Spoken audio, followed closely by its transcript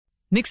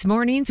Mixed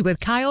Mornings with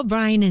Kyle,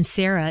 Brian, and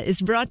Sarah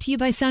is brought to you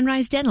by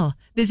Sunrise Dental.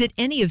 Visit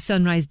any of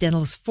Sunrise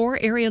Dental's 4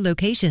 area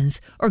locations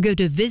or go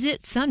to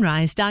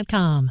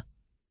visitsunrise.com.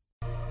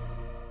 You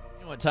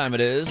know what time it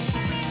is?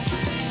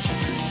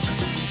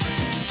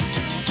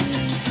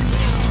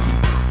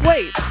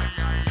 Wait.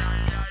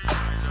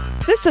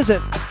 This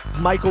isn't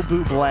Michael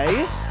Bublé.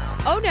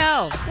 Oh,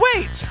 no.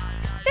 Wait.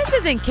 This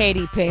isn't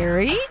Katy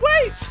Perry.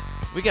 Wait.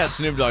 We got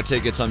Snoop Dogg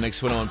tickets on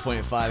Mix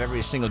 101.5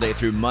 every single day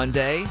through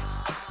Monday.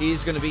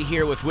 He's going to be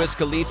here with Wiz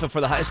Khalifa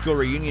for the high school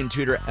reunion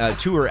tour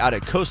out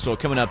at Coastal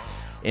coming up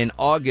in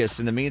August.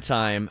 In the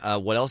meantime,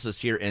 what else is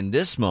here in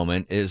this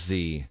moment is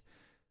the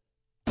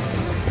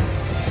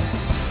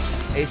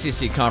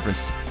ACC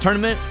Conference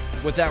Tournament.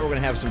 With that, we're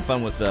going to have some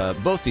fun with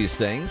both these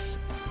things.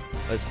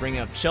 Let's bring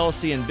up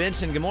Chelsea and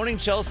Benson. Good morning,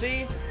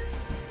 Chelsea.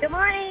 Good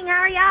morning.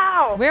 How are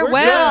y'all? We're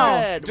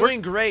well. Good.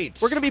 Doing great.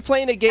 We're going to be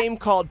playing a game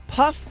called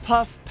Puff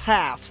Puff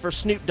Pass for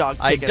Snoop Dogg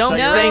I tickets. don't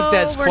No, think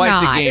that's we're quite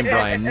not. the game,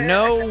 Brian.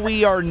 No,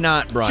 we are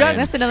not, Brian.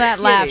 Listen to that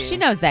laugh. kidding. She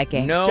knows that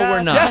game. No,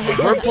 we're not.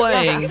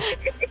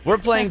 We're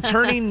playing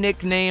tourney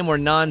nickname or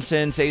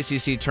nonsense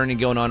ACC tourney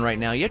going on right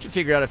now. You have to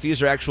figure out if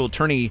these are actual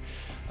tourney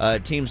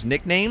teams'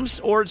 nicknames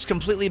or it's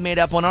completely made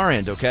up on our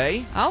end,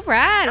 okay? All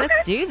right, let's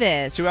do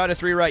this. 2 out of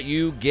 3 right,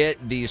 you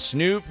get the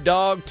Snoop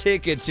Dogg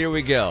tickets. Here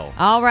we go.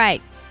 All right.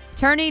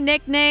 Tourney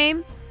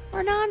nickname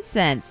or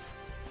nonsense?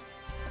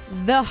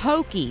 The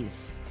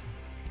Hokies.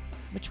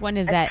 Which one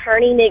is that?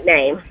 Attorney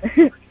nickname.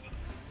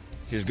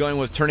 She's going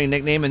with tourney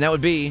nickname, and that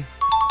would be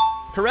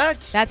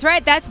correct. That's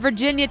right. That's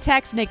Virginia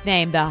Tech's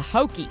nickname, the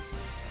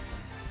Hokies.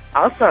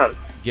 Awesome.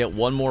 Get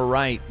one more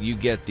right, you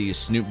get the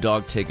Snoop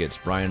Dogg tickets.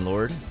 Brian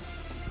Lord.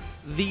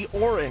 The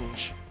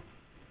Orange.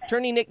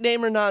 Tourney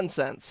nickname or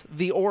nonsense?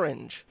 The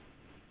Orange.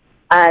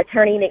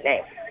 Attorney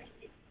nickname.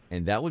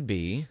 And that would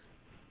be...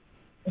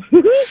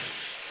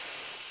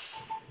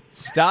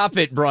 Stop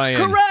it, Brian.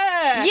 Correct!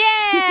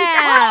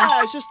 Yeah! I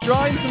was just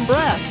drawing some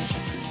breath.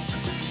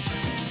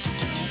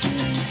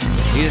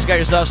 You just got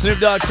yourself Snoop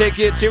Dogg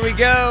tickets. Here we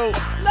go.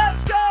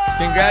 Let's go!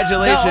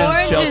 Congratulations, The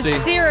Orange Chelsea.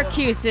 is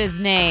Syracuse's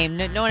name.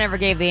 No one ever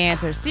gave the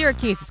answer.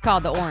 Syracuse is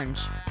called the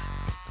Orange.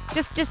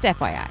 Just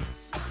FYI.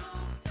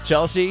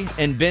 Chelsea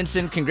and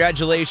Benson,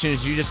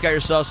 congratulations. You just got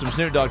yourself some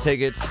Snoop Dogg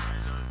tickets.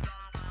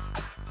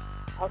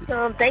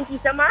 Awesome. Thank you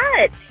so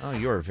much. Oh,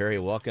 you are very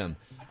welcome.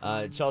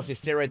 Chelsea,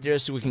 stay right there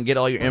so we can get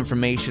all your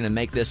information and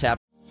make this happen.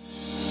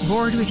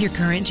 Bored with your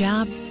current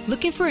job?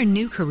 Looking for a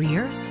new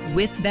career?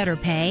 With better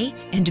pay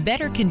and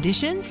better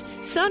conditions?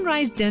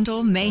 Sunrise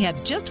Dental may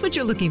have just what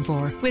you're looking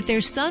for with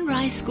their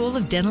Sunrise School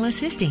of Dental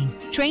Assisting.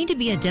 Trained to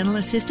be a dental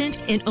assistant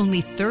in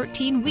only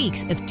 13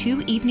 weeks of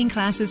 2 evening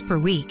classes per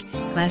week.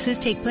 Classes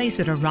take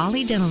place at a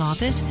Raleigh dental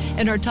office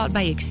and are taught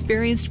by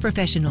experienced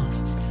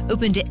professionals.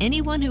 Open to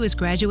anyone who has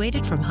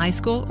graduated from high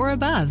school or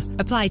above.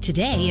 Apply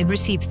today and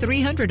receive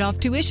 $300 off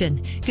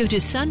tuition. Go to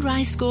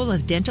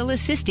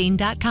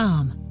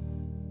sunriseschoolofdentalassisting.com.